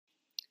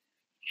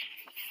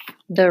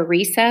The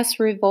recess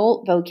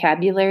revolt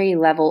vocabulary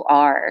level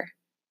R.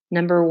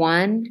 Number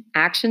 1,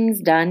 actions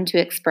done to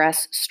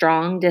express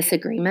strong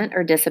disagreement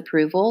or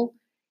disapproval.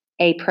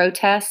 A,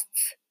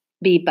 protests.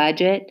 B,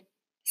 budget.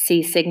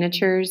 C,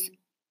 signatures.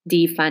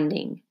 D,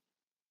 funding.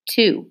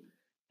 2,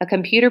 a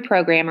computer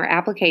program or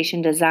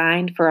application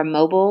designed for a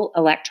mobile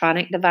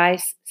electronic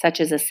device such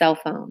as a cell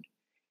phone.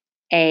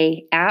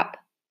 A, app.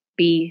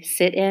 B,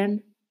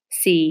 sit-in.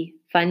 C,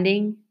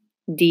 funding.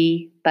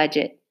 D,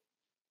 budget.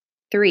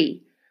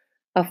 3,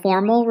 a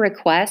formal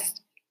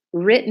request,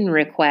 written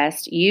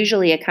request,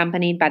 usually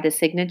accompanied by the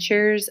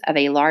signatures of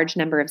a large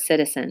number of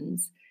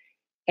citizens.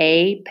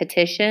 A,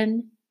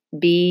 petition.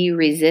 B,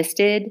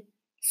 resisted.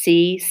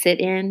 C,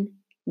 sit-in.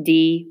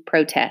 D,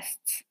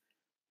 protests.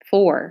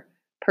 4,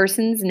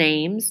 persons'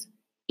 names,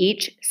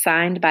 each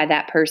signed by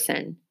that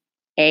person.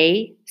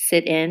 A,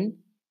 sit-in.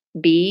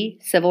 B,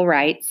 civil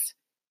rights.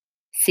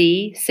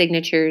 C,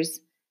 signatures.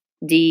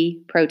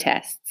 D,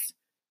 protests.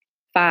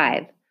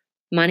 5,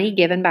 money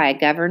given by a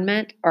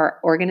government or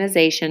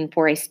organization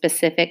for a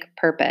specific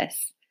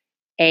purpose.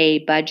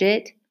 A,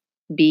 budget.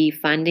 B,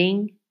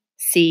 funding.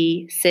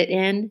 C,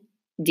 sit-in.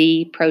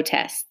 D,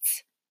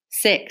 protests.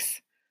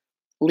 6,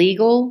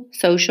 legal,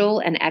 social,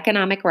 and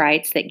economic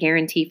rights that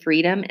guarantee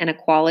freedom and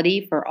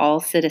equality for all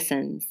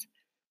citizens.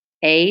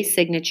 A,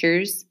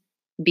 signatures.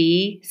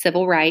 B,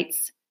 civil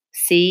rights.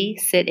 C,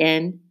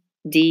 sit-in.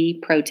 D,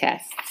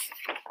 protests.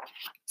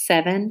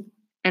 7,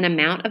 an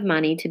amount of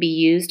money to be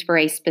used for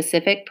a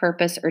specific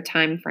purpose or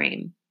time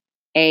frame.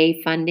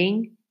 A,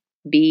 funding.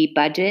 B,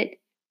 budget.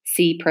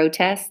 C,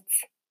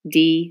 protests.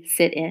 D,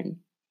 sit-in.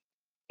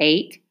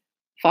 8,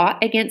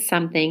 fought against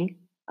something,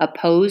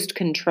 opposed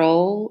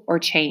control or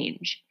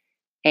change.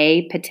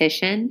 A,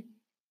 petition.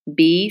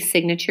 B,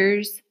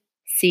 signatures.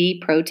 C,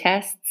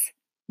 protests.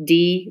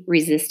 D,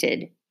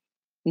 resisted.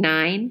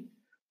 9,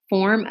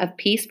 form of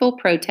peaceful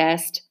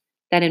protest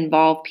that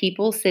involve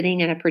people sitting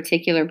in a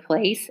particular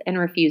place and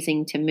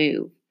refusing to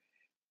move.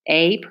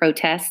 A,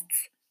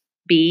 protests.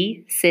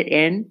 B,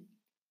 sit-in.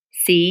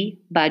 C,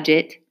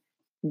 budget.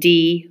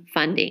 D,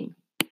 funding.